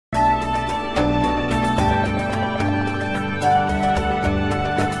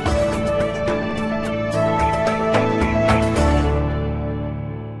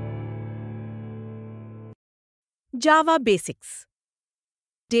Java Basics,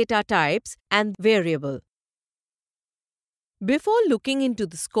 Data Types and Variable. Before looking into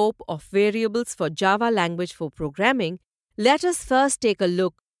the scope of variables for Java language for programming, let us first take a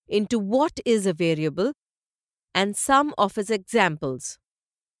look into what is a variable and some of its examples.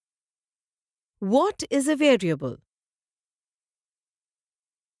 What is a variable?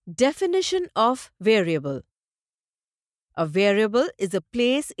 Definition of variable. A variable is a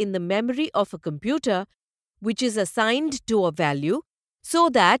place in the memory of a computer which is assigned to a value so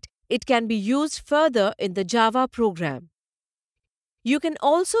that it can be used further in the Java program. You can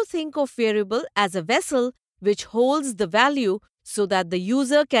also think of variable as a vessel which holds the value so that the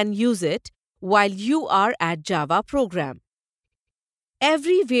user can use it while you are at Java program.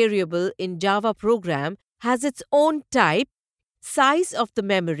 Every variable in Java program has its own type, size of the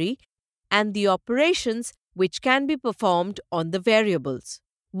memory, and the operations which can be performed on the variables.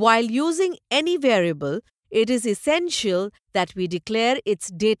 While using any variable, it is essential that we declare its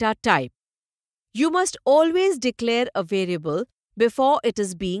data type. You must always declare a variable before it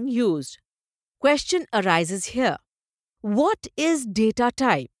is being used. Question arises here. What is data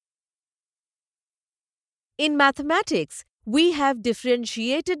type? In mathematics, we have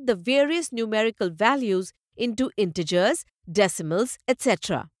differentiated the various numerical values into integers, decimals,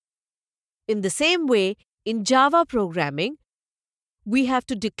 etc. In the same way, in Java programming, we have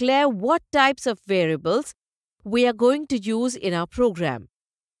to declare what types of variables we are going to use in our program.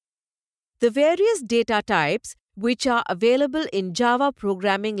 The various data types which are available in Java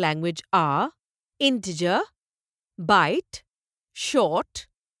programming language are integer, byte, short,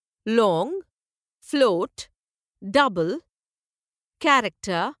 long, float, double,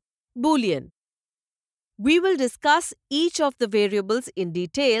 character, boolean. We will discuss each of the variables in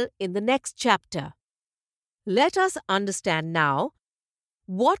detail in the next chapter. Let us understand now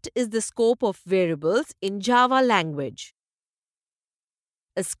what is the scope of variables in Java language.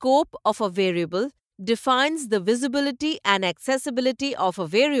 A scope of a variable defines the visibility and accessibility of a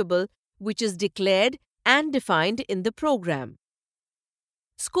variable which is declared and defined in the program.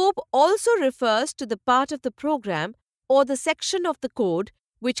 Scope also refers to the part of the program or the section of the code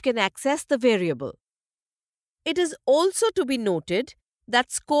which can access the variable. It is also to be noted that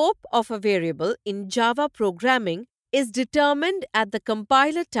scope of a variable in Java programming is determined at the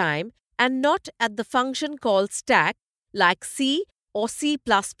compiler time and not at the function called stack like C or C++.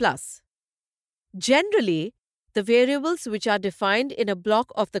 Generally, the variables which are defined in a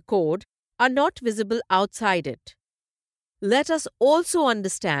block of the code are not visible outside it. Let us also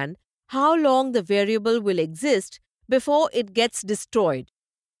understand how long the variable will exist before it gets destroyed.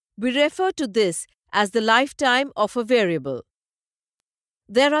 We refer to this as the lifetime of a variable.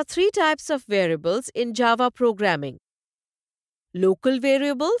 There are three types of variables in Java programming: local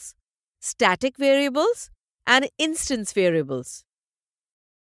variables, static variables, and instance variables.